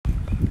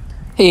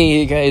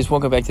Hey guys,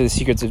 welcome back to the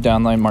Secrets of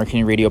Downline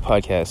Marketing Radio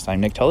podcast. I'm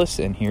Nick Tullis,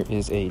 and here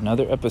is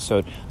another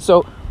episode.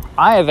 So,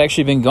 I have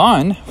actually been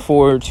gone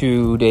for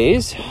 2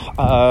 days.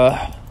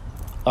 So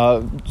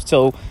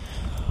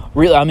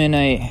really, I'm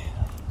in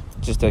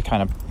just to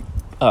kind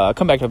of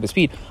come back up to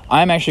speed,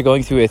 I'm actually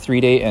going through a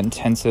 3-day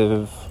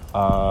intensive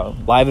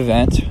live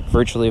event,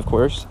 virtually of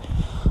course,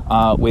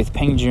 with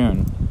Peng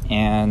Joon,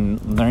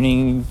 and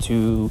learning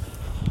to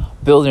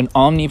build an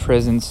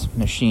omnipresence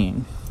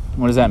machine.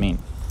 What does that mean?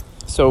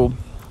 So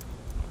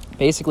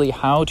basically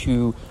how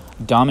to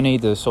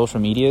dominate the social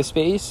media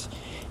space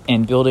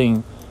and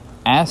building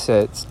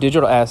assets,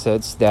 digital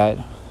assets that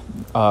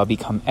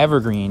become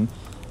evergreen,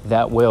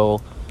 that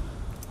will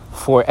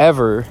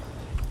forever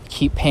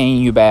keep paying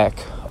you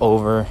back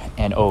over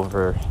and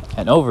over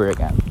and over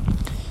again.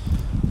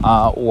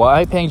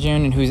 Why Peng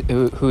Joon, and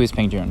who is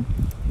Peng Joon?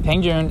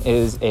 Peng Joon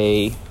is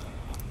a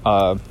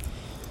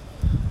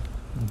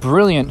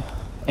brilliant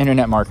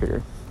internet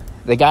marketer.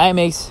 The guy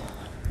makes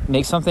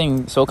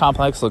something so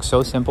complex look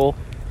so simple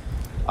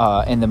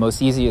in the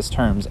most easiest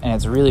terms, and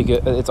it's really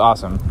good. It's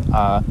awesome.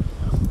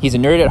 He's a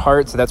nerd at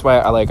heart, so that's why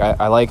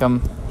I like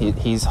him.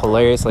 He's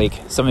hilarious. Like,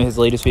 some of his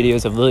latest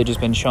videos have really just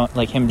been showing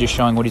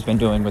what he's been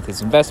doing with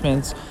his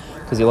investments,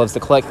 because he loves to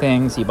collect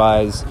things. He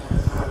buys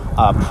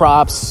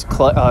props,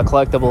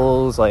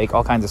 collectibles, like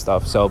all kinds of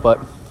stuff. So,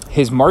 but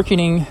his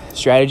marketing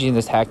strategy and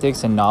his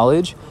tactics and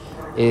knowledge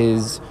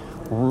is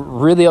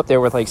really up there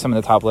with like some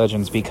of the top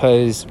legends,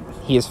 because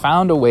he has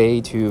found a way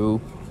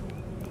to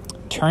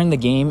turn the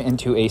game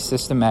into a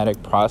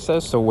systematic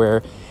process. So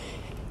where,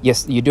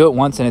 yes, you do it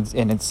once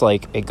and it's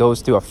like it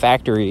goes through a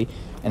factory,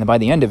 and then by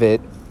the end of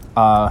it,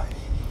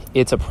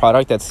 it's a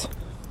product that's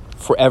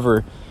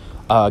forever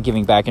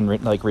giving back in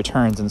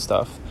returns and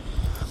stuff.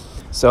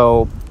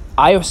 So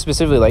I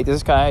specifically like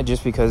this guy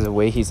just because of the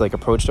way he's like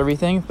approached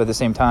everything, but at the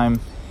same time,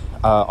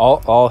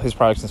 all his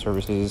products and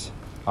services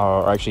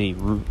are actually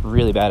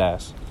really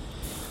badass.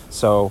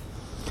 So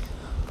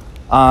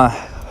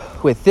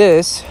with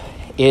this,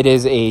 it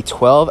is a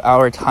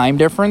 12-hour time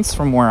difference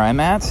from where I'm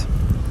at.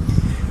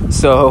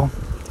 So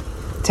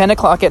 10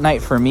 o'clock at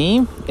night for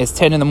me is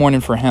 10 in the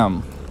morning for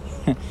him.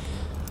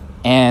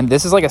 And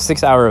this is like a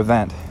 6-hour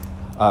event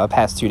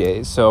past 2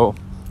 days. So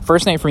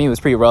first night for me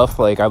was pretty rough.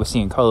 Like, I was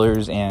seeing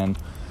colors and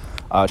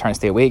trying to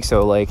stay awake.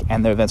 So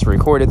and the events were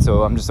recorded,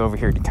 so I'm just over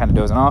here kind of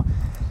dozing off.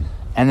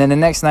 And then the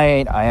next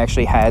night, I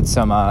actually had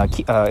some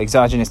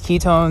exogenous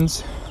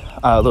ketones,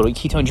 a little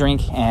ketone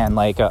drink, and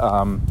like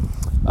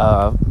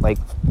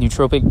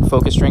nootropic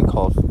focus drink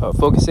called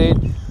Focusade.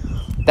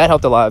 That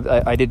helped a lot.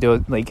 I did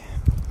do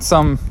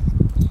some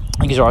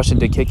exhaustion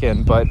did kick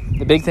in, but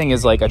the big thing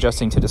is like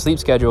adjusting to the sleep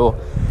schedule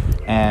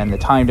and the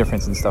time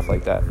difference and stuff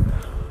like that.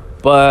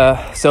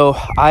 But so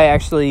I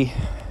actually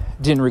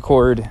didn't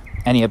record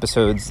any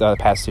episodes the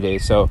past 2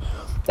 days, so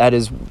that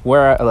is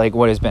where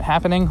what has been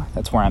happening.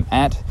 That's where I'm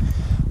at.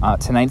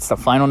 Tonight's the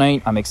final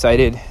night. I'm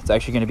excited. It's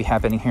actually going to be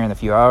happening here in a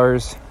few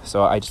hours.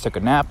 So I just took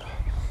a nap,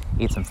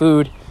 ate some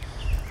food,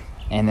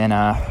 and then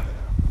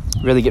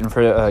really getting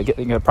for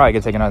probably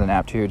gonna take another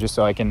nap too, just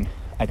so I can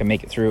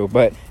make it through.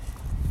 But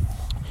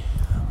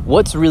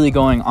what's really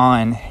going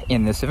on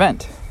in this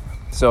event?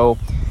 So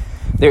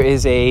there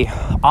is there's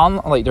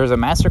a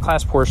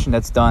masterclass portion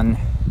that's done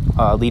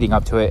leading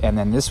up to it, and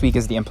then this week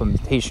is the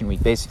implementation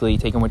week, basically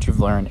taking what you've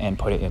learned and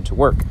put it into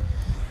work.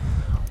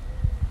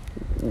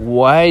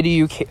 Why do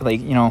you care?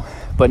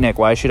 But Nick,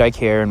 why should I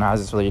care, and how is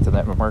this related to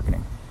network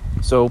marketing?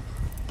 So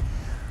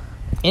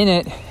in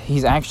it,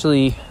 he's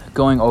actually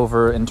going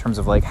over in terms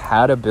of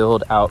how to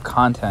build out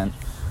content,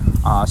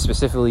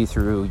 specifically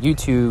through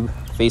YouTube,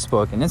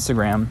 Facebook, and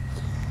Instagram,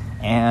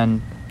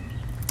 and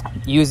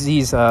use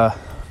these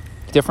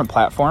different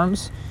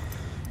platforms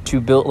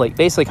to build,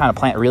 basically kind of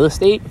plant real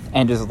estate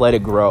and just let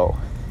it grow.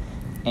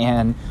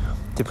 And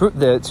to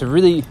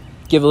really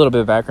give a little bit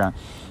of background,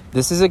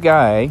 this is a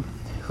guy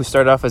who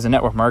started off as a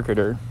network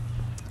marketer,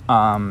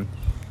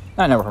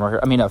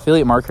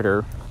 affiliate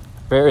marketer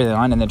very early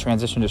on, and then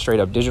transitioned to straight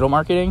up digital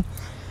marketing,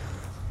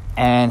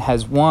 and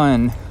has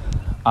has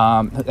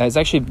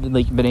actually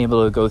been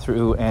able to go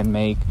through and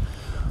make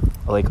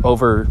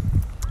over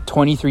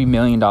 $23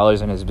 million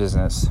in his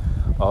business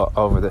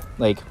over the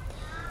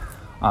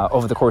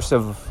course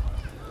of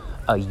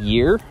a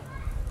year,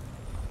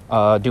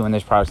 doing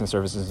these products and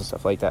services and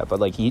stuff like that.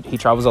 But he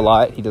travels a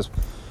lot. He does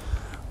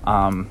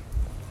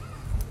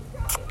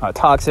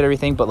talks and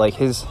everything, but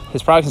his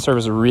products and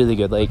services are really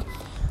good.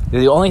 They're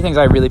the only things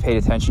I really paid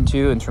attention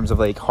to in terms of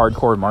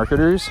hardcore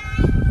marketers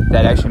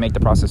that actually make the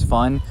process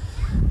fun,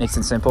 makes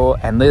it simple,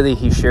 and literally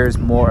he shares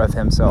more of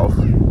himself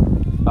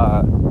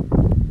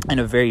in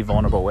a very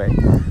vulnerable way,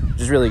 which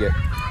is really good.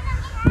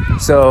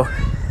 So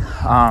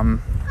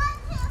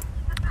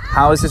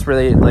how is this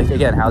related?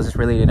 How is this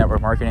related to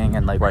network marketing,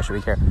 and why should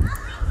we care?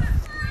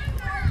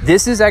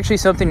 This is actually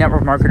something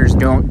network marketers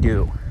don't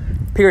do.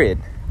 Period.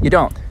 You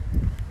don't.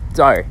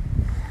 Sorry.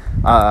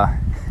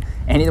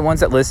 Any of the ones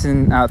that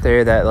listen out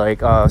there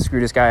that screw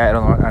this guy, I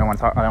don't want to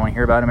talk, I don't want to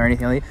hear about him or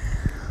anything like that.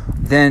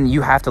 then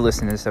you have to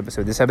listen to this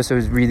episode. This episode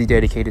is really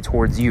dedicated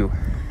towards you.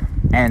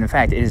 And in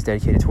fact, it is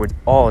dedicated towards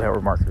all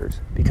network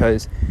marketers,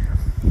 because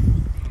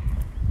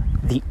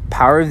the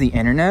power of the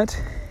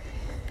internet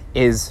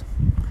is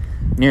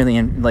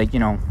nearly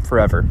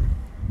forever.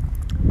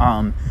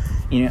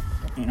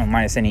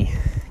 Minus any,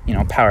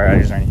 power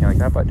outages or anything like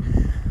that. But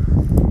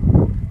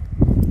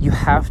you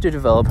have to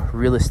develop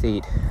real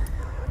estate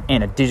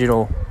in a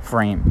digital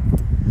frame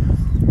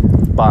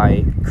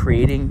by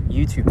creating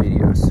YouTube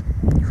videos,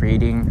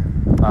 creating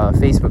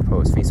Facebook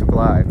posts, Facebook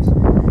Lives,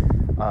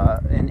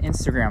 and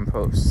Instagram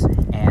posts,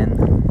 and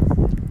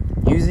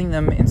using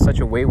them in such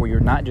a way where you're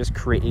not just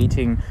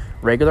creating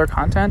regular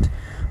content,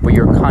 but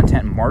you're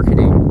content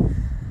marketing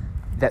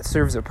that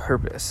serves a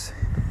purpose.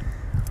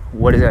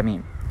 What does that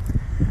mean?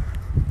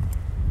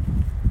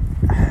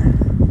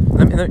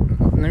 Let me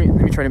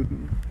try to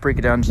break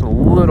it down just a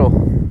little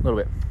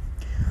bit.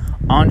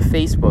 On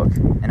Facebook,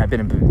 and I've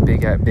been a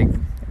big, I've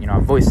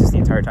voiced this the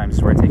entire time, this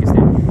is where I take a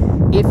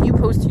stand. If you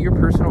post to your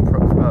personal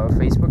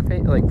Facebook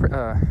page,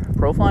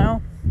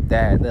 profile,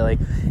 that they're like,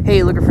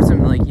 hey, looking for some,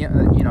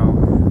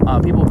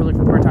 people who look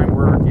for part-time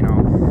work,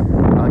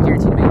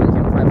 guaranteed to make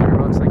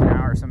 $500 an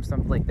hour or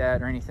something like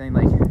that, or anything,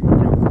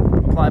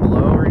 apply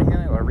below or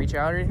anything, or reach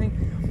out or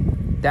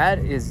anything, that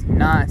is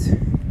not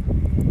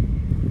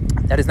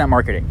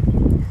marketing.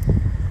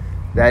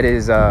 That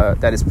is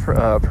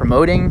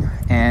promoting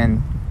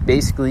and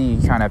basically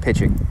kind of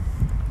pitching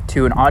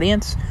to an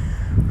audience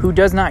who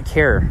does not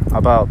care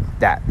about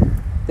that.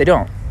 They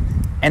don't.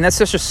 And that's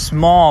such a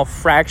small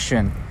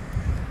fraction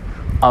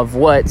of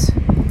what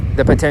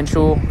the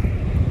potential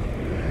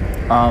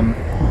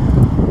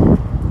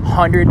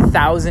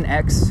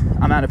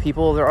 100,000x amount of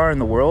people there are in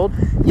the world.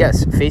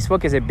 Yes,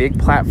 Facebook is a big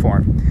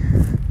platform.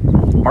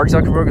 Mark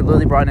Zuckerberg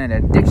literally brought in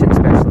an addiction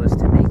specialist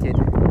to make it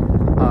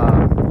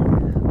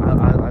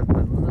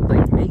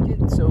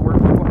so where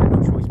people have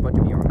no choice but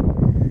to be on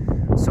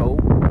it. So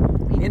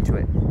lean into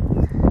it.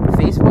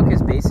 Facebook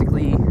is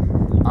basically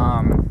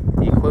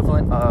the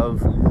equivalent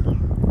of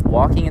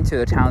walking into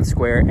the town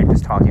square and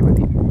just talking with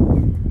people.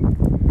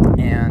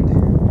 And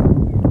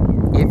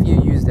if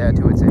you use that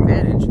to its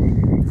advantage,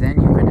 then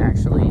you can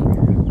actually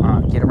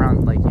get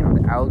around the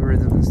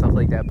algorithms and stuff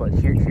like that. But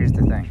here's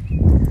the thing.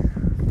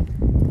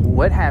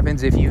 What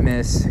happens if you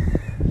miss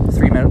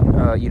 3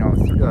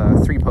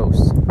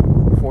 posts,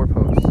 4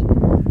 posts,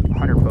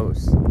 100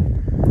 posts?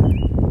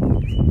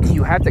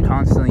 You have to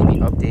constantly be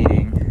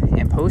updating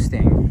and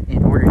posting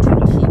in order to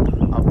keep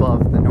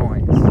above the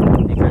noise.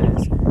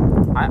 Because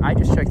I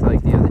just checked the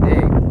other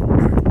day,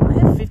 I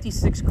have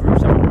 56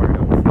 groups I'm a part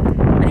of.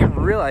 I didn't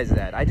realize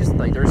that. I just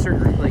there are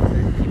certain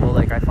people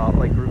I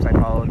follow, groups I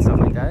follow and stuff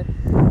like that.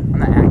 I'm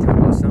not active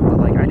in most of them,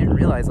 but I didn't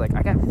realize I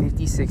got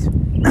 56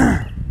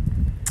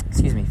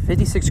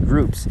 56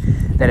 groups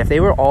that if they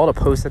were all to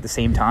post at the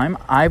same time,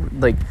 I would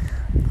literally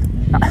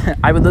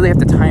have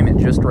to time it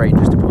just right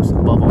just to post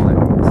above all that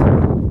noise.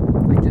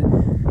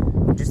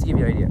 Just to give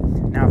you an idea.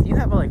 Now, if you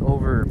have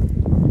over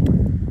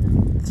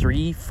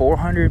 300,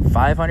 400,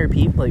 500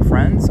 people,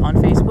 friends on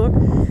Facebook,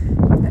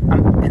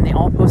 and they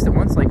all post at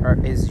once,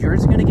 is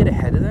yours going to get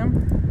ahead of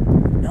them?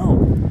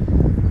 No.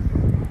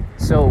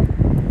 So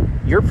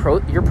your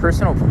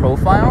personal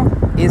profile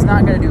is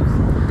not going to do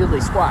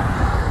diddly squat.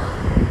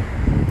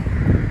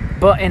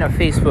 But in a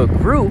Facebook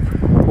group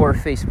or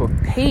Facebook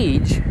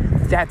page,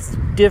 that's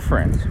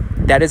different.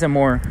 That is a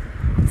more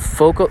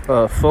focused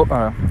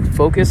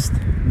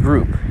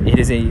group. It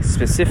is a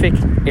specific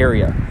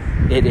area.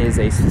 It is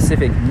a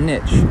specific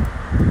niche,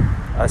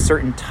 a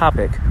certain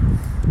topic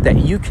that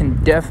you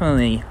can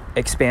definitely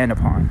expand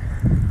upon,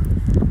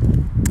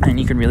 and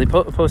you can really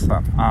post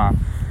on.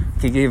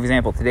 To give you an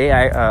example, today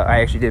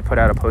I actually did put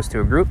out a post to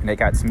a group, and it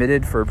got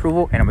submitted for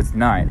approval, and it was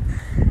denied.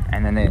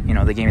 And then they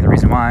gave me the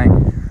reason why.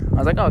 I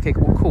was like, oh, okay,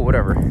 cool,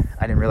 whatever.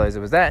 I didn't realize it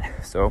was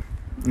that, so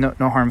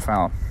no harm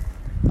foul.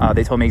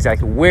 They told me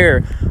exactly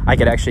where I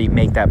could actually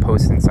make that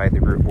post inside the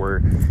group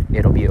where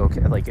it'll be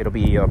okay, it'll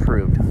be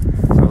approved.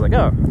 So I was like,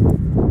 oh,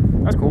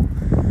 that's cool.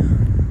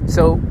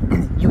 So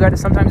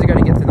sometimes you got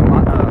to get to the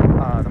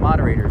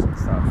moderators and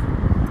stuff.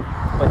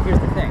 But here's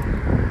the thing.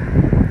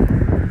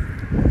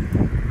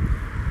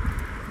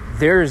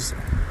 There's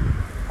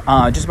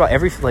just about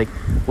every a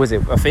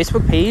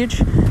Facebook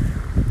page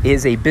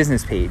is a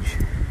business page.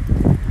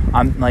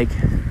 I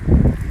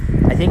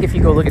think if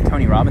you go look at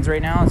Tony Robbins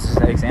right now, it's just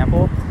that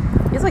example.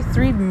 He has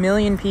 3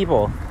 million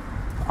people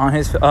on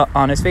his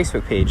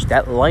Facebook page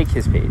that like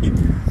his page.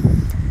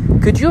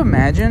 Could you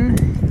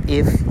imagine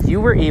if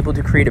you were able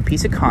to create a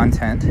piece of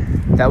content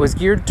that was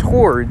geared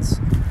towards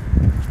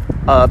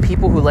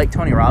people who like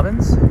Tony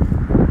Robbins,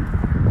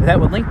 that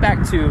would link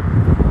back to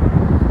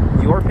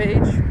your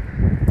page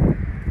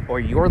or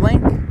your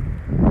link,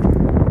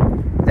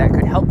 that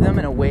could help them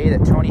in a way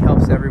that Tony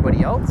helps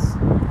everybody else?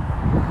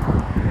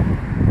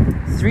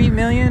 3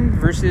 million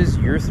versus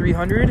your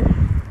 300?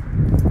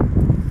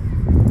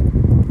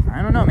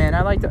 I don't know, man.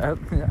 I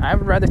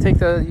would rather take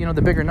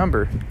the bigger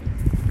number.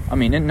 I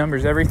mean, in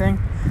numbers everything.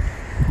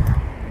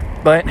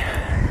 But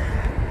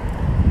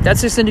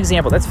that's just an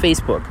example. That's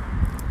Facebook.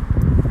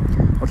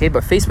 Okay,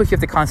 but Facebook, you have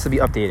to constantly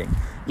be updating.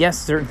 Yes,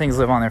 certain things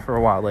live on there for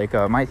a while. Like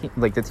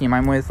the team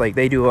I'm with, like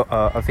they do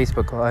a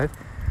Facebook Live.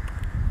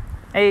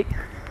 Hey,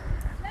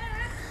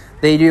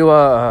 they do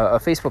a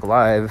Facebook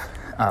Live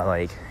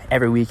like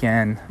every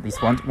weekend, at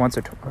least once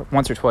or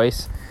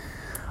twice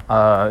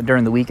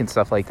during the week and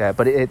stuff like that.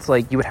 But it's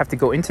like you would have to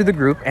go into the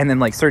group and then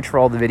like search for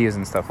all the videos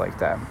and stuff like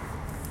that.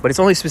 But it's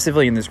only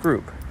specifically in this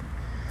group.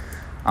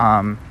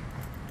 And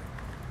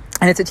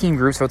it's a team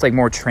group, so it's like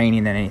more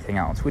training than anything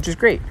else, which is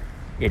great.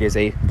 It is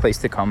a place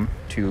to come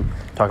to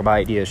talk about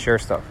ideas, share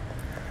stuff.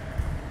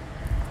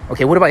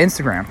 Okay, what about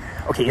Instagram?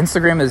 Okay,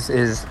 Instagram is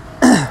a...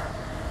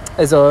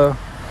 I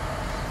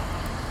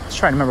was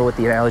trying to remember what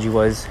the analogy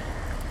was.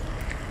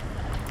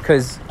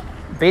 Because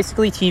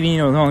basically TV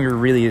no longer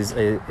really is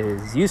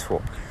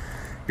useful.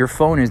 Your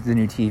phone is the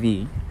new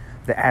TV.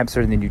 The apps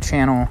are the new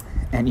channel.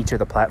 And each of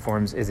the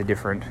platforms is a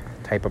different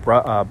type of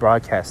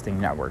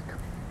broadcasting network.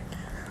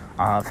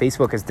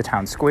 Facebook is the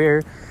town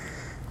square.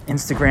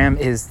 Instagram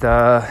is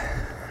the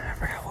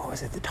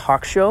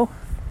talk show?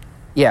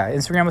 Yeah,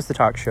 Instagram was the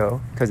talk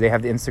show because they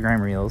have the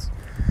Instagram Reels.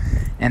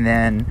 And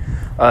then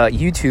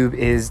YouTube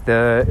is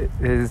the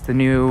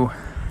new,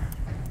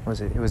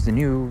 it was the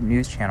new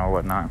news channel or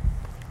whatnot,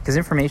 because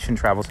information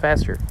travels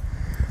faster.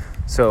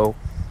 So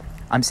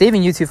I'm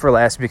saving YouTube for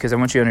last because I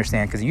want you to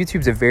understand, because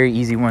YouTube's a very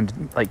easy one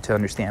to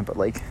understand, but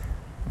like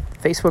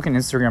Facebook and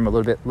Instagram are a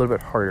little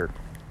bit harder.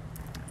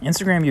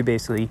 Instagram,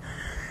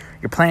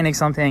 you're planning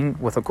something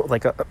with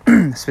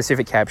a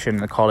specific caption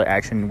and a call to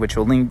action, which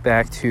will link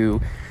back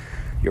to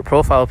your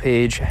profile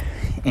page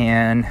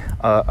and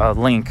a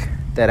link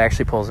that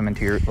actually pulls them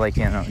into your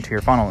into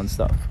your funnel and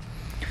stuff.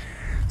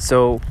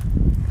 So,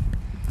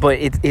 but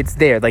it's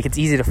there, like it's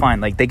easy to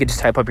find. Like they could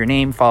just type up your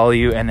name, follow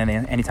you, and then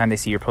anytime they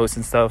see your posts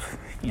and stuff,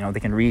 they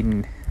can read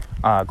and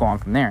go on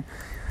from there.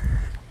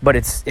 But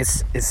it's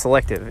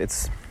selective.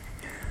 It's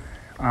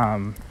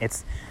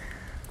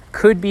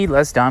could be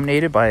less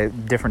dominated by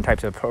different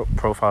types of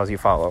profiles you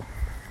follow.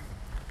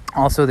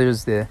 Also,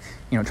 there's the,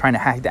 trying to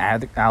hack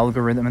the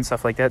algorithm and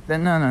stuff like that.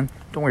 Then no,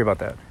 don't worry about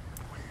that.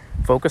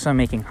 Focus on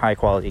making high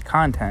quality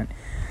content.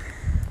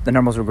 The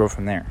numbers will grow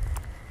from there.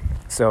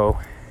 So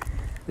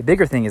the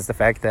bigger thing is the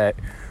fact that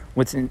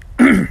what's in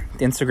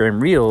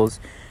Instagram Reels,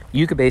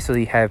 you could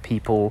basically have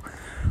people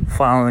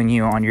following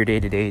you on your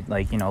day-to-day,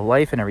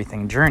 life and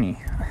everything journey.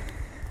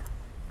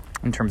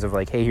 In terms of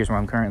hey, here's what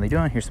I'm currently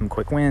doing. Here's some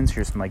quick wins.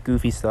 Here's some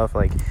goofy stuff.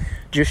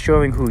 Just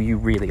showing who you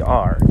really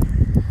are,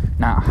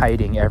 not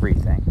hiding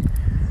everything.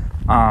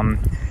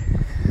 And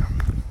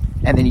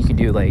then you can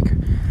do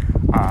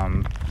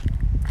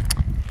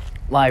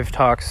live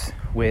talks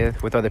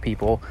with other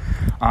people.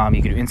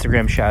 You can do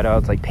Instagram shout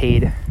outs,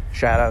 paid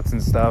shout outs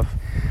and stuff,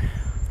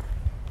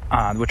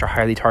 which are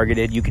highly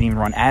targeted. You can even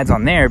run ads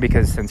on there,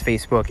 because since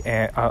Facebook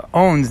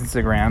owns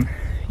Instagram,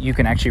 you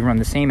can actually run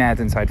the same ads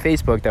inside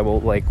Facebook that will,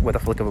 with a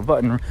flick of a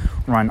button,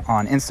 run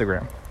on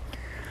Instagram.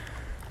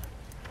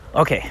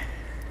 Okay.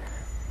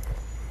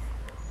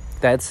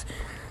 That's,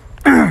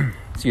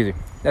 excuse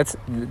me,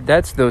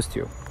 that's those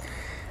two.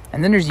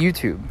 And then there's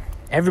YouTube.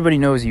 Everybody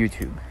knows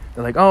YouTube.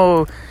 They're like,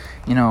 oh,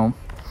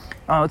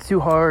 it's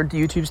too hard.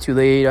 YouTube's too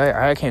late.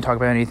 I can't talk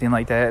about anything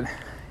like that.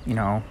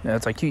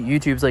 It's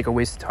YouTube's a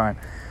waste of time.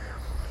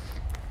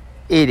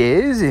 It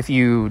is if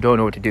you don't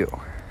know what to do.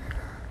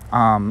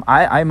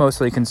 I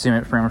mostly consume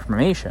it for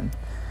information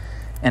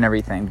and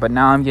everything, but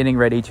now I'm getting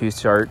ready to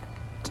start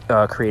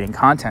creating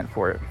content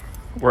for it,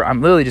 where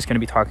I'm literally just going to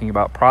be talking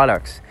about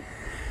products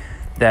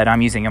that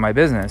I'm using in my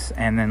business,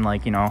 and then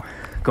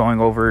going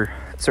over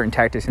certain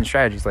tactics and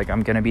strategies.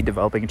 I'm going to be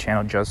developing a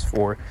channel just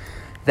for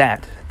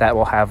that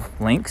will have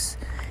links.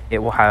 It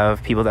will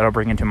have people that I'll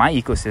bring into my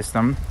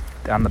ecosystem.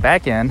 On the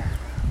back end,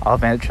 I'll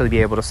eventually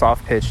be able to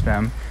soft pitch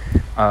them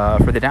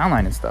for the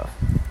downline and stuff.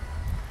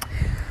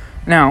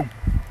 Now,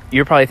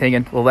 you're probably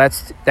thinking, well,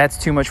 that's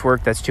too much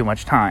work. That's too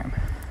much time.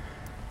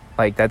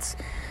 That's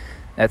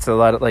a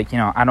lot of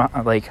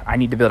I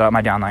need to build out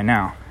my downline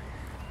now.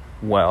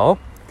 Well,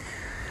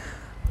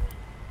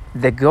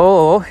 the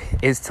goal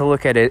is to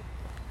look at it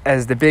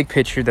as the big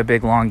picture, the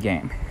big long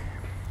game.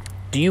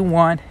 Do you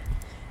want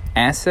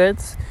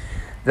assets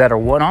that are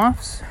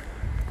one-offs,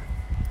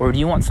 or do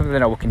you want something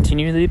that will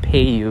continually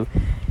pay you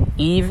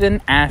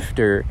even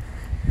after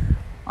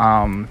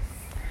a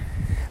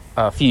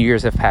few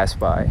years have passed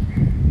by?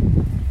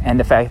 And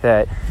the fact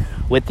that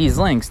with these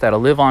links that'll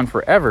live on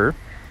forever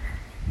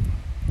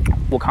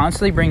will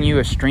constantly bring you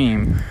a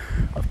stream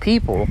of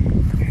people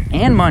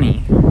and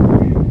money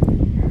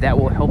that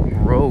will help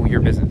grow your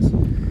business.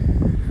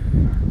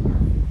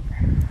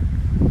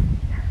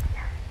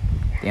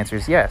 The answer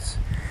is yes.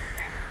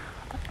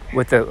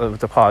 With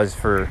the pause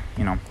for,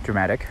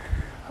 dramatic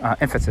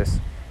emphasis.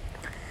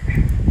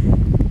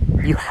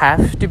 You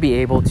have to be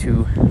able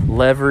to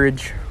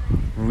leverage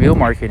real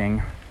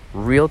marketing,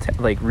 real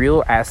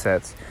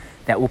assets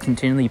that will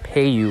continually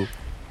pay you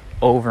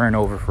over and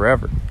over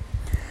forever.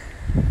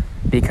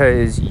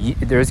 Because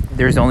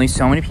there's only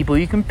so many people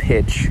you can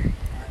pitch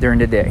during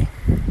the day.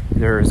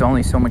 There's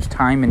only so much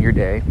time in your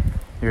day.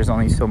 There's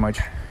only so much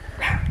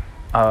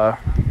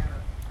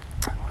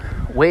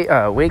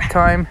wake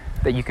time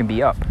that you can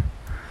be up.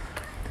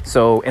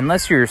 So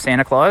unless you're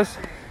Santa Claus,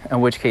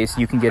 in which case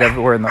you can get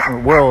everywhere in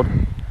the world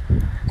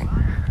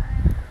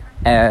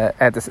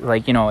at this,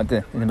 like, you know, in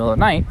the middle of the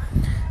night.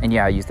 And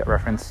yeah, I used that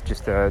reference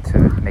just to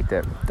make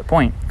the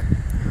point.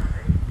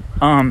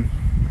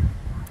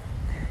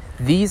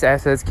 These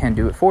assets can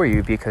do it for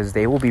you because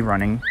they will be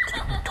running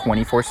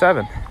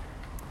 24/7,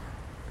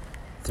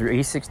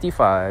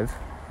 365,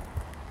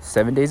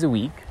 7 days a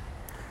week,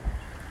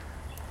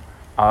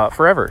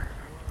 forever.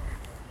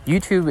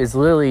 YouTube is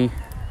literally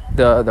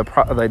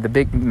the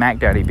big Mac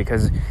Daddy,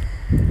 because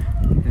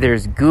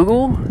there's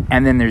Google,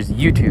 and then there's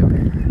YouTube,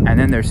 and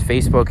then there's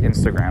Facebook,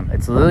 Instagram.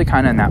 It's literally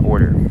kind of in that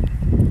order.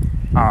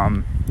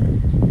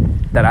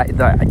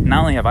 That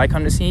not only have I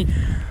come to see,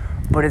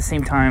 but at the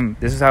same time,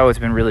 this is how it's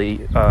been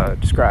really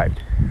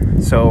described.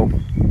 So,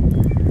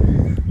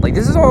 like,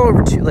 this is all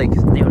over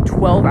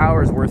 12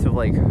 hours worth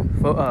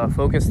of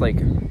focused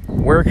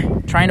work,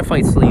 trying to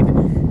fight sleep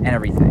and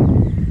everything.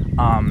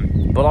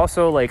 But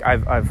also, like,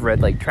 I've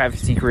read like Traffic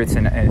Secrets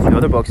and a few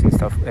other books and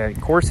stuff,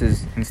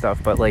 courses and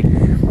stuff. But like,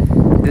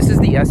 this is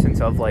the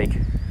essence of like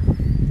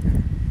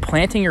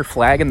planting your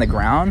flag in the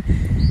ground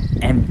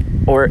and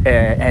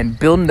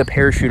building the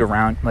parachute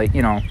around, like,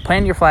 you know,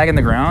 planting your flag in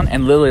the ground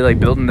and literally like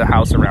building the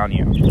house around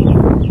you,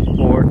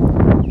 or,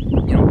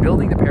 you know,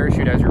 building the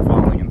parachute as you're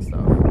falling and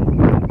stuff.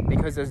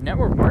 Because as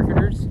network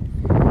marketers,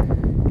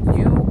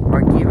 you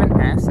are given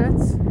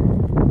assets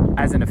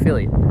as an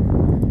affiliate.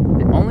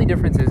 The only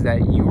difference is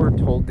that you are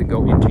told to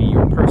go into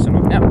your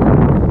personal network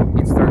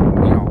and start,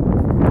 you know,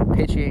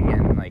 pitching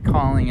and like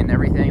calling and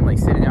everything, like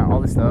sitting out all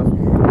this stuff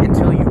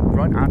until you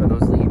run out of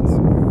those leads.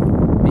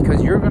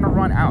 Because you're going to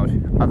run out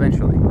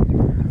eventually.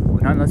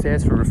 Not unless they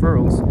ask for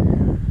referrals.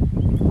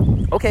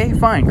 Okay,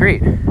 fine,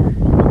 great.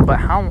 But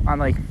how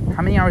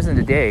many hours in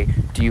a day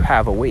do you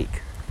have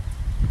awake?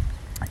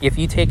 If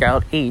you take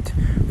out 8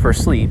 for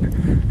sleep,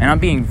 and I'm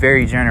being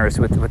very generous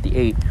with the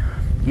 8,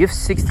 you have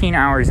 16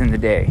 hours in the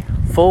day,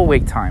 full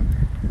wake time,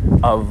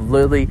 of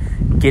literally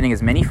getting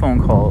as many phone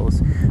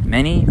calls,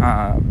 many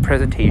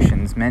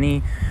presentations,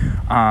 many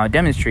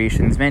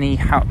demonstrations, many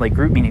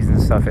group meetings and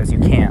stuff as you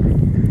can.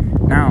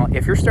 Now,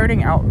 if you're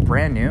starting out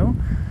brand new,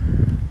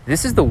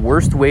 this is the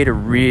worst way to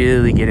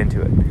really get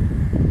into it.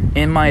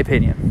 In my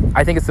opinion,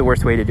 I think it's the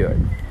worst way to do it.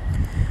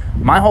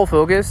 My whole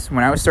focus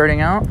when I was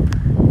starting out,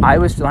 I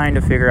was trying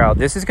to figure out,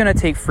 this is going to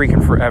take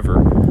freaking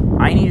forever.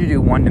 I need to do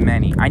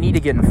one-to-many. I need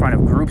to get in front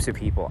of groups of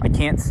people. I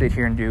can't sit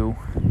here and do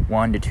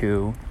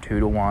 1-to-2,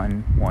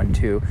 2-to-1,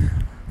 1-2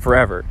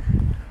 forever.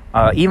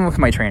 Even with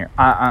my trainer.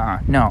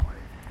 No.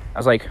 I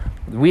was like,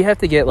 we have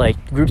to get like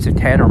groups of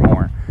 10 or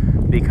more.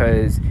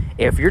 Because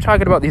if you're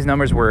talking about these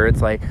numbers where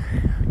it's like,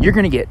 you're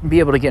going to be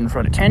able to get in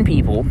front of 10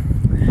 people,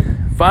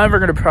 5 are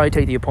going to probably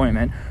take the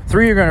appointment,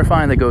 3 are going to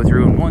finally go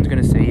through, and 1's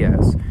going to say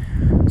yes.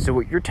 So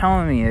what you're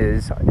telling me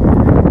is,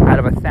 out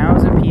of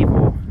 1,000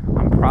 people,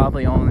 I'm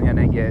probably only going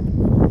to get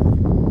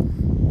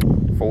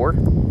 4?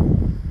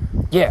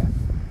 Yeah.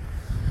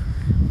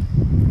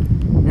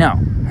 No.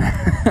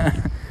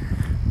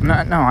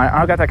 I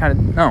don't got that kind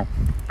of, no.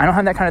 I don't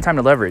have that kind of time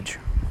to leverage.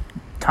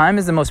 Time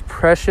is the most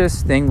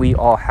precious thing we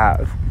all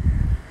have.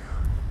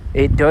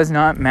 It does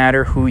not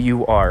matter who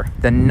you are.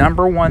 The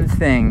number one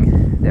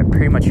thing that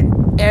pretty much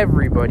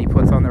everybody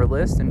puts on their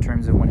list in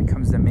terms of when it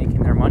comes to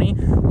making their money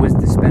was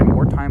to spend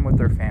more time with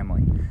their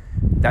family.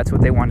 That's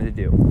what they wanted to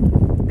do.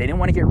 They didn't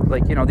want to get,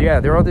 like, you know,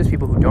 there are all those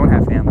people who don't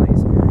have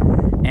families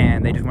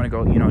and they just want to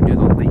go, you know, do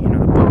the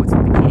boats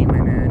and bikini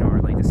women,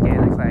 or like the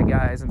scaling clad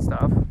guys and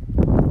stuff.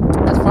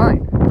 That's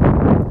fine.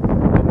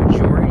 The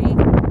majority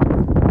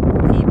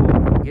of people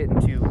who get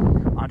into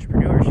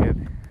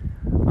entrepreneurship,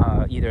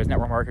 either as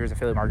network marketers,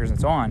 affiliate marketers, and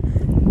so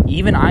on,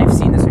 even I've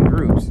seen this in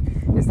groups,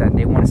 is that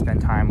they want to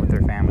spend time with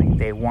their family.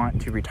 They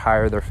want to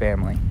retire their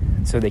family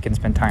so they can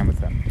spend time with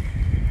them.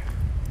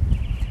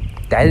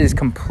 That is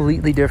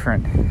completely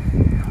different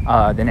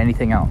than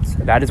anything else.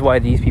 That is why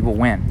these people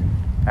win.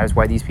 That is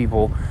why these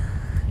people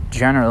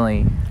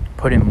generally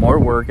put in more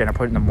work and are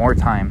putting in more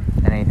time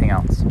than anything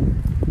else.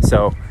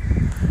 So,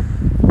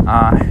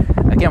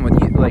 again, with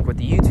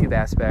the YouTube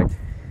aspect,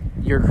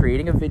 you're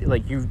creating a video.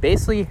 Like, you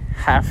basically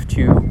have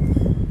to.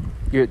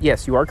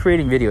 Yes, you are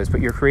creating videos,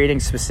 but you're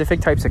creating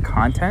specific types of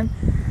content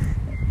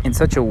in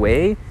such a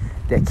way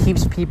that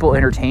keeps people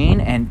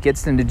entertained and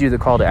gets them to do the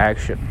call to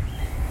action.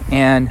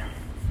 And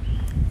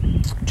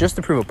just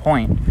to prove a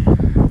point,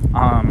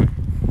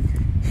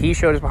 he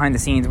showed us behind the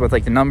scenes with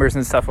like the numbers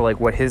and stuff of like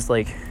what his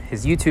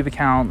YouTube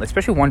account,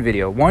 especially one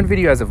video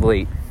as of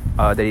late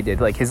that he did,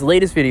 like his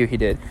latest video he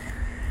did.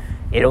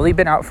 It only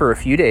been out for a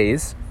few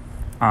days.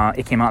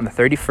 It came out on the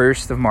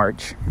 31st of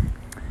March,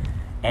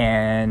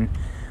 and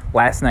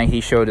last night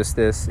he showed us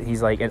this.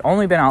 He's like, it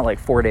only been out like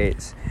 4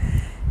 days.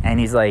 And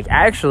he's like,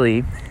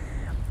 actually,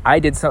 I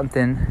did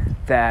something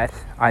that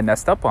I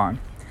messed up on.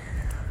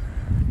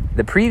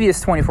 The previous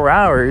 24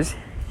 hours,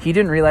 he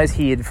didn't realize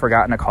he had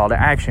forgotten a call to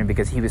action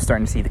because he was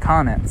starting to see the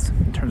comments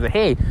in terms of,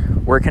 hey,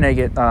 where can I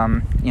get,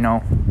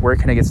 where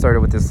can I get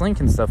started with this link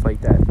and stuff like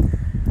that.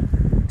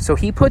 So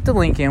he put the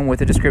link in with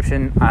the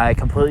description, I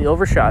completely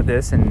overshot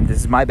this and this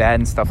is my bad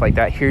and stuff like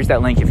that. Here's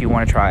that link if you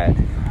want to try it.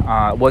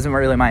 It wasn't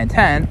really my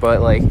intent, but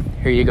like,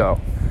 here you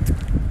go.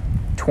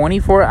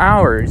 24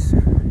 hours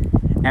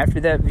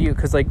after that view,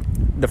 because like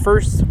the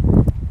first, it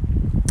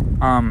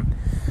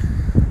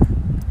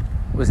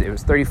was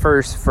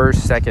 31st,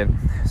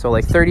 2nd, so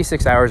like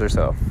 36 hours or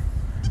so.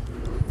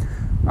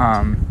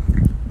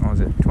 What was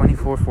it?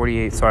 24,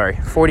 48, sorry,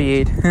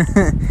 48.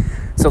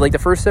 So like the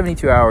first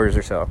 72 hours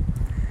or so,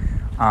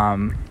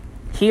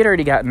 he had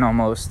already gotten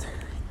almost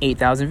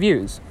 8,000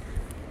 views.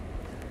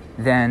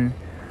 Then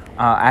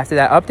after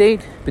that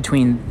update,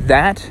 between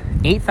that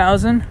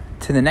 8,000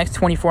 to the next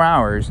 24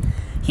 hours,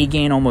 he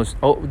gained almost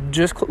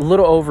just a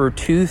little over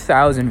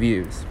 2,000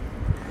 views.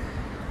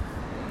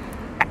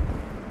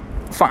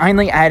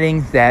 Finally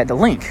adding the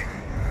link.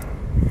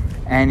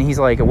 And he's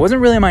like, it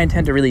wasn't really my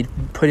intent to really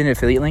put an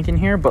affiliate link in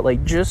here, but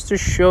like just to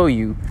show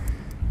you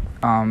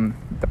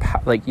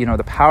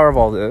the power of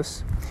all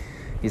this.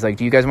 He's like,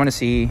 do you guys want to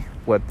see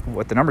what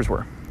the numbers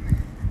were?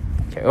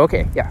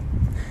 Okay, yeah.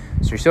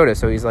 So he showed us.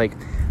 So he's like,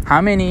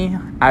 how many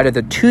out of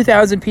the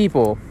 2,000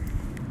 people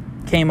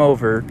came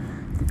over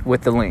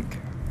with the link?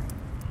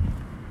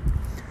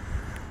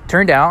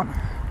 Turned out,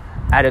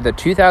 out of the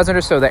 2,000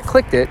 or so that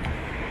clicked it,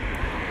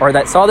 or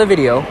that saw the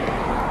video,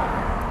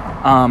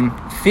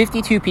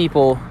 52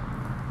 people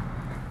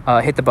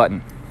hit the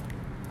button.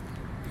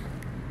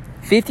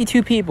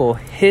 52 people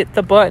hit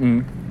the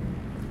button,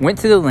 went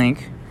to the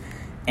link,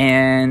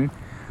 and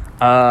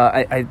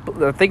I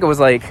think it was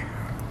like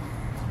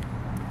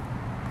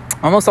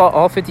almost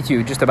all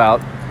 52 just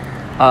about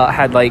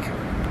had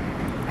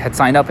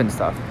signed up and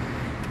stuff.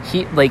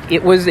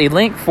 It was a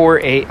link for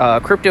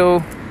a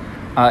crypto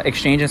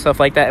exchange and stuff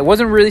like that. It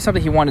wasn't really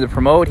something he wanted to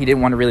promote. He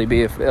didn't want to really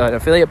be an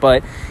affiliate,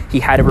 but he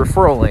had a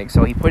referral link,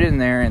 so he put it in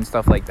there and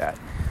stuff like that.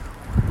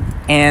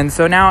 And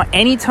so now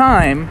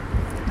anytime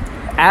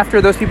after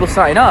those people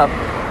sign up,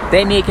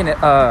 they make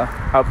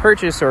a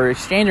purchase or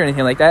exchange or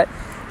anything like that,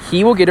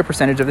 he will get a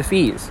percentage of the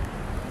fees.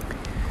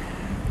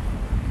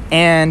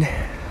 And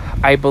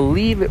I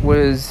believe it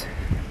was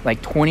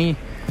like 20%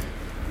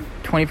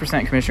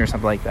 commission or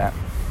something like that.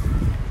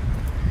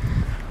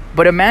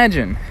 But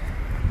imagine,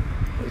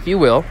 if you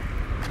will,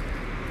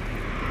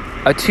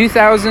 a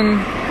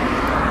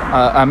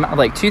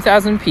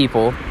 2,000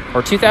 people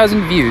or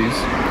 2,000 views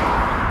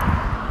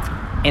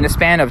in a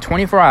span of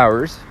 24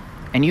 hours,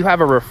 and you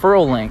have a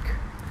referral link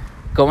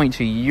going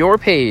to your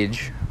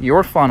page,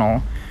 your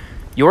funnel,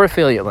 your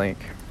affiliate link,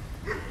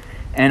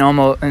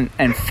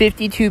 and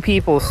 52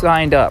 people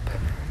signed up.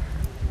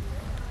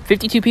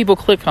 52 people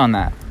clicked on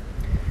that.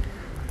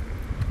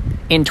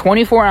 In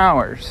 24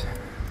 hours,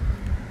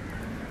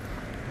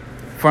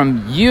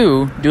 from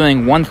you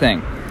doing one thing.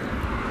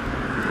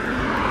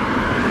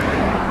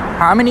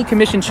 How many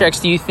commission checks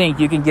do you think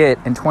you can get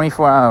in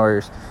 24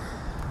 hours?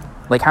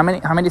 Like how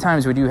many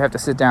times would you have to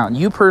sit down?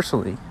 You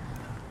personally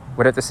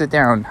would have to sit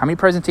down. How many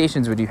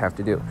presentations would you have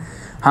to do?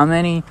 How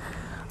many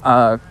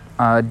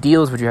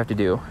deals would you have to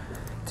do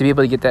to be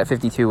able to get that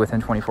 52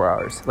 within 24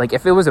 hours? Like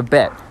if it was a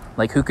bet,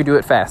 like who could do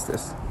it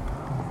fastest?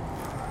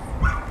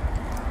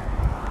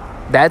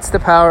 That's the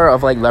power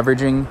of like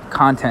leveraging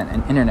content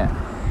and internet.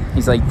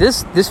 He's like,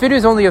 this video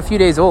is only a few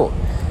days old.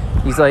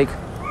 He's like, it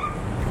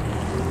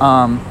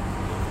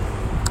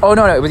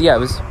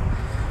was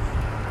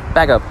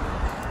back up.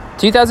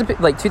 2,000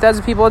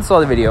 people had saw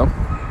the video.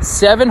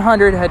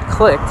 700 had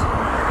clicked.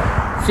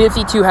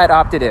 52 had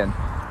opted in.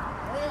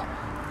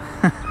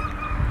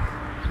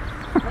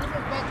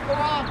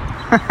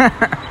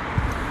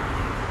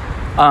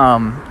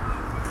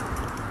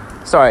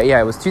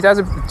 It was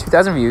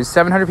 2,000 views.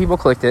 700 people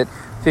clicked it.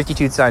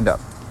 52 signed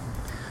up.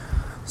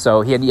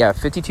 So he had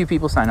 52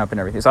 people sign up and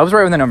everything. So I was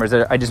right with the numbers.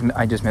 I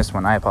just missed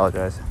one. I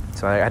apologize.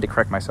 So I had to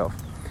correct myself.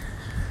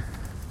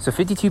 So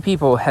 52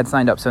 people had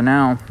signed up. So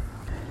now,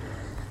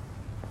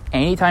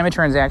 anytime a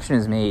transaction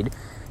is made,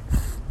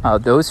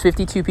 those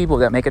 52 people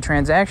that make a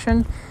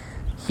transaction,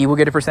 he will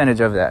get a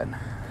percentage of that.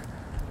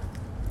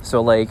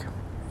 So like,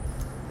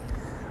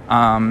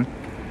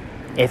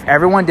 if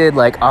everyone did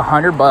like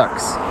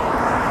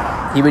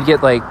 $100, he would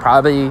get like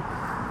probably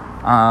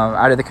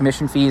out of the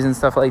commission fees and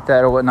stuff like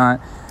that or whatnot.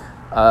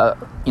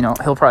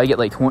 He'll probably get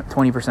like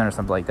 20% or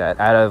something like that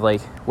out of like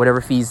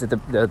whatever fees that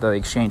the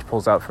exchange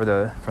pulls out for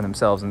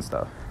themselves and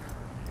stuff.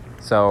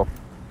 So,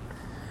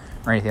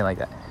 or anything like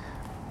that.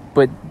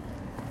 But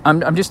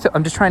I'm just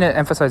trying to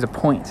emphasize a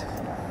point.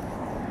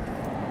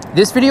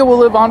 This video will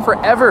live on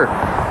forever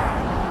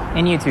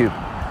in YouTube.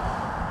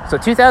 So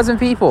 2,000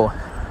 people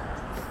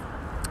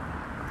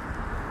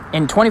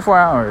in 24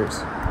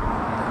 hours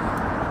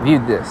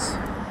viewed this.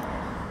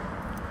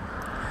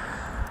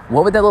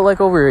 What would that look like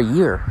over a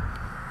year?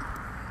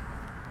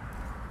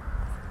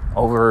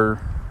 Over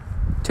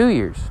 2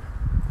 years?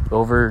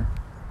 Over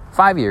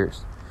 5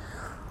 years?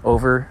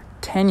 Over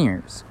 10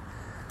 years?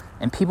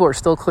 And people are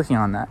still clicking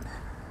on that.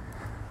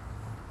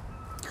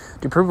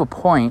 To prove a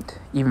point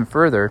even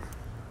further,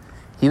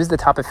 he was the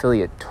top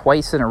affiliate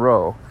twice in a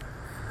row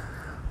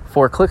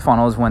for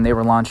ClickFunnels when they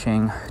were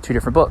launching 2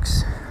 different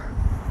books,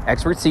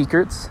 Expert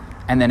Secrets,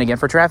 and then again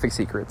for Traffic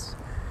Secrets.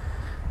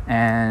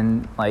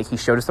 And like, he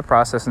showed us the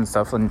process and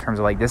stuff in terms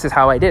of like, this is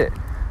how I did it,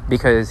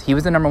 because he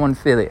was the number 1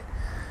 affiliate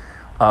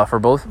for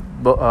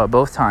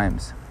both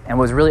times. And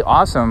what was really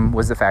awesome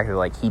was the fact that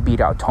like, he beat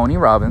out Tony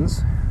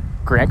Robbins,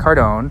 Grant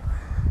Cardone,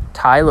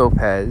 Tai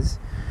Lopez,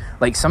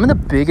 like some of the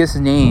biggest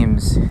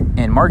names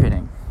in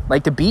marketing.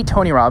 Like, to beat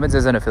Tony Robbins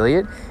as an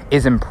affiliate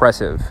is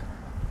impressive.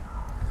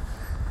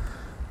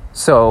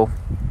 So,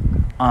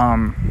 I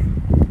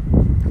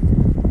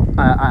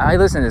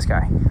listen to this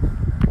guy.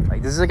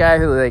 Like, this is a guy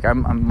who, like,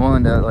 I'm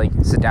willing to, like,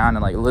 sit down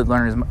and, like,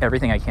 learn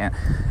everything I can,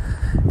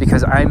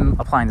 because I'm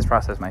applying this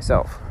process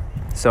myself.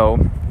 So,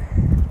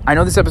 I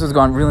know this episode's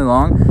gone really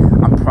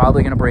long. I'm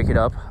probably going to break it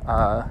up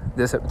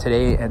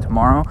today and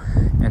tomorrow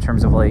in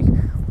terms of, like,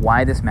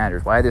 why this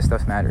matters, why this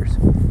stuff matters.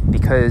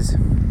 Because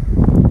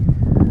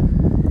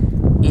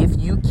if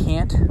you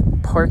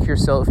can't park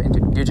yourself into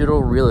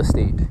digital real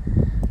estate,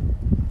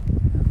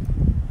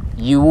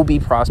 you will be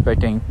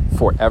prospecting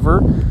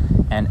forever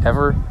and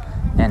ever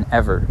and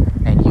ever,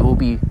 and you will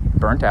be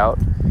burnt out.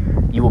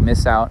 You will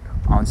miss out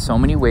on so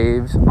many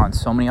waves, on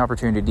so many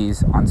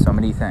opportunities, on so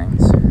many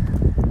things.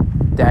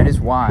 That is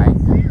why,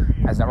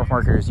 as network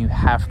marketers, you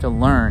have to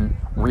learn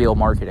real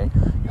marketing.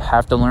 You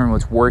have to learn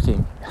what's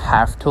working. You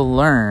have to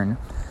learn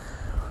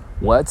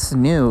what's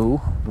new,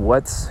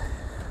 what's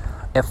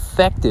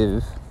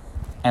effective,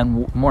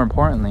 and more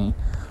importantly,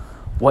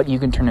 what you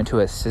can turn into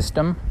a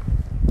system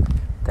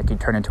that can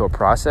turn into a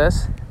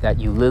process that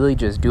you literally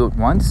just do it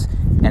once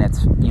and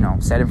it's,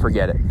 set and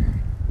forget it.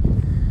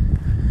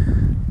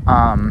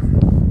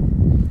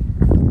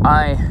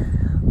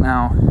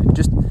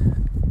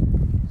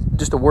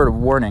 Just a word of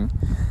warning.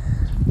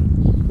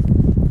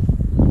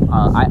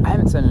 I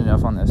haven't said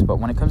enough on this, but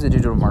when it comes to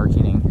digital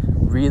marketing,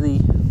 really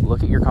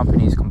look at your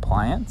company's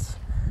compliance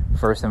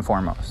first and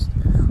foremost.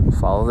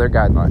 Follow their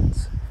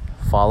guidelines.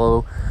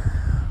 Follow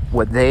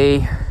what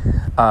they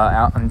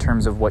out in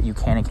terms of what you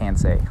can and can't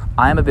say.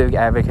 I'm a big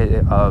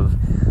advocate of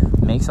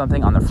make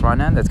something on the front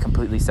end that's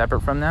completely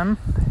separate from them,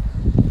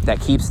 that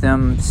keeps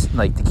them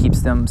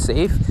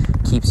safe,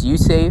 keeps you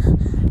safe,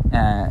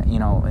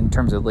 in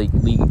terms of like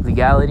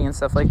legality and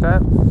stuff like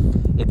that.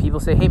 If people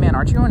say, "Hey man,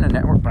 aren't you in a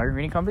network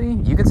marketing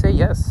company?" You can say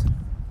yes,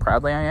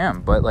 proudly I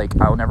am, but like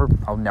I'll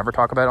never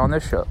talk about it on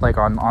this show. Like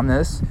on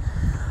this,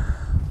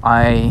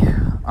 I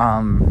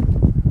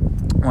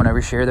won't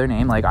ever share their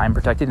name. Like, I'm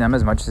protecting them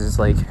as much as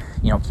like,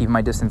 keeping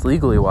my distance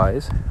legally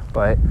wise.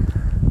 But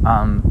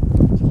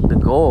the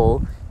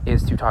goal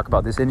is to talk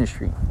about this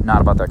industry, not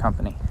about that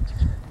company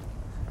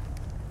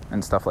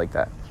and stuff like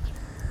that.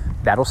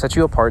 That'll set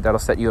you apart. That'll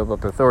set you up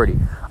with authority.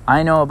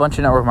 I know a bunch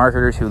of network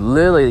marketers who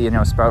literally,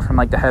 spout from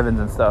like the heavens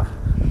and stuff.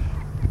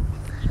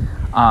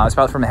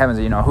 Spout from the heavens,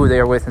 who they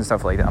are with and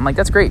stuff like that. I'm like,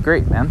 that's great,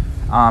 man.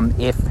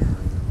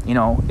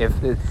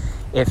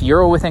 If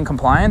you're within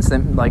compliance,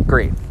 then like,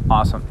 great,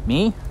 awesome.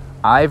 Me,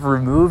 I've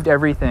removed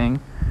everything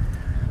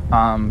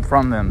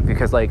from them,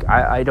 because like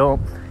I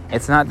don't.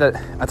 It's not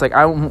that. It's like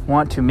I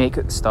want to make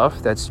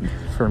stuff that's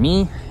for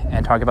me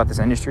and talk about this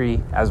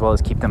industry as well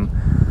as keep them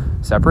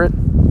separate.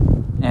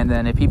 And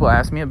then if people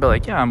ask me, I'll be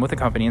like, yeah, I'm with a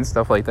company and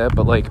stuff like that.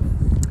 But like,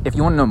 if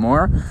you want to know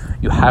more,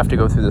 you have to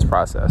go through this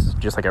process,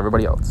 just like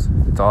everybody else.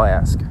 That's all I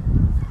ask.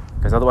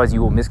 Because otherwise you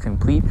will miss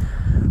complete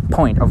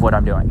point of what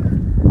I'm doing.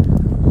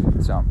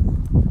 So,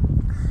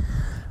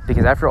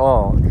 because after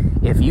all,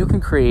 if you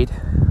can create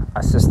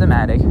a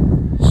systematic,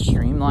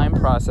 streamlined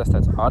process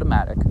that's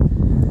automatic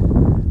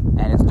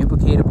and it's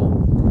duplicatable,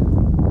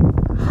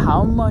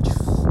 how much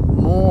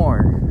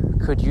more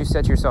could you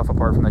set yourself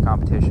apart from the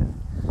competition?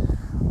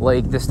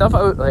 Like, the stuff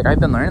I've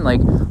been learning, like,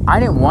 I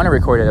didn't want to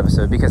record an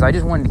episode because I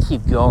just wanted to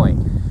keep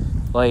going.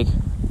 Like,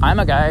 I'm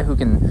a guy who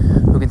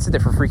can sit there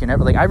for freaking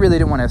ever. Like, I really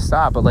didn't want to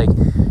stop, but like,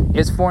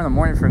 it's 4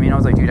 a.m. for me, and I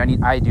was like, dude,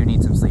 I do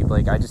need some sleep.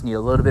 Like, I just need a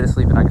little bit of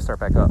sleep and I can start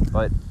back up.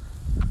 But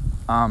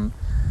I'm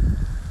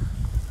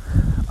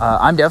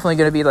definitely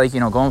going to be like,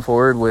 going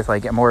forward with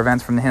like more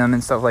events from him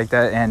and stuff like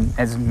that, and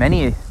as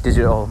many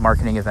digital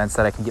marketing events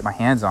that I can get my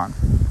hands on.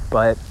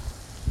 But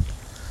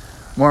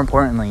more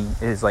importantly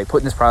is like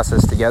putting this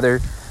process together.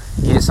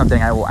 It is something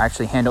I will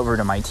actually hand over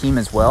to my team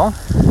as well.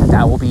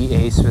 That will be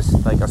a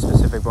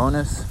specific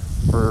bonus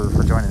for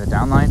joining the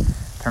downline,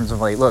 in terms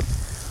of like, look,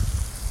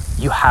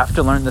 you have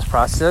to learn this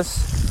process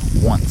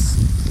once.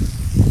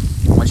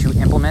 Once you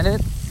implement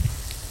it,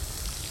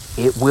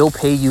 it will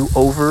pay you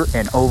over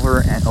and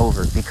over and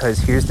over. Because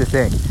here's the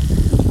thing.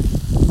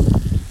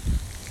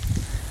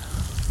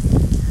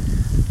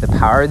 The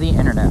power of the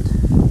internet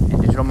and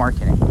digital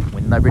marketing,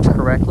 when leveraged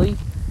correctly,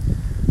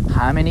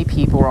 how many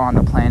people are on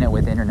the planet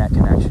with internet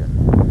connection?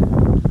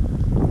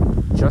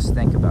 Just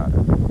think about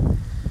it.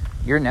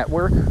 Your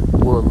network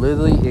will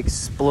literally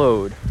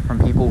explode from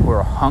people who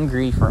are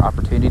hungry for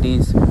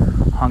opportunities,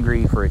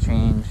 hungry for a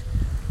change,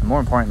 and more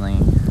importantly,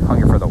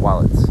 hungry for the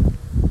wallets.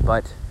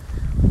 But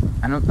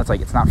I know that's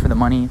like, it's not for the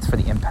money, it's for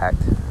the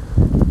impact.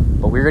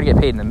 But we're gonna get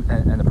paid in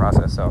the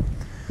process. So,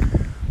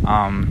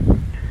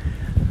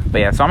 but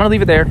yeah, so I'm gonna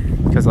leave it there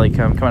because because like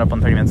I'm coming up on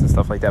 30 minutes and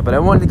stuff like that. But I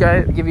wanted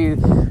to give you a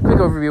quick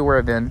overview of where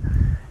I've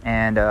been,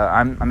 and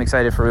I'm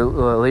excited for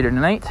later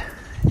tonight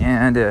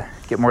and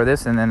get more of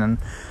this, and then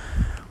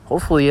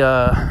hopefully do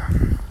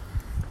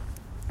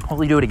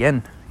it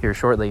again here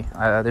shortly.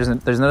 There's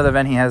another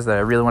event he has that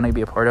I really want to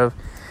be a part of,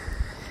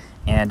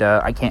 and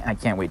I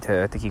can't wait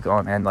to keep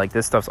going, man. Like,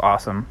 this stuff's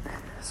awesome.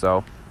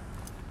 So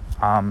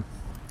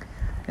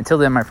until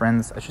then, my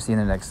friends, I shall see you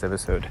in the next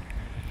episode.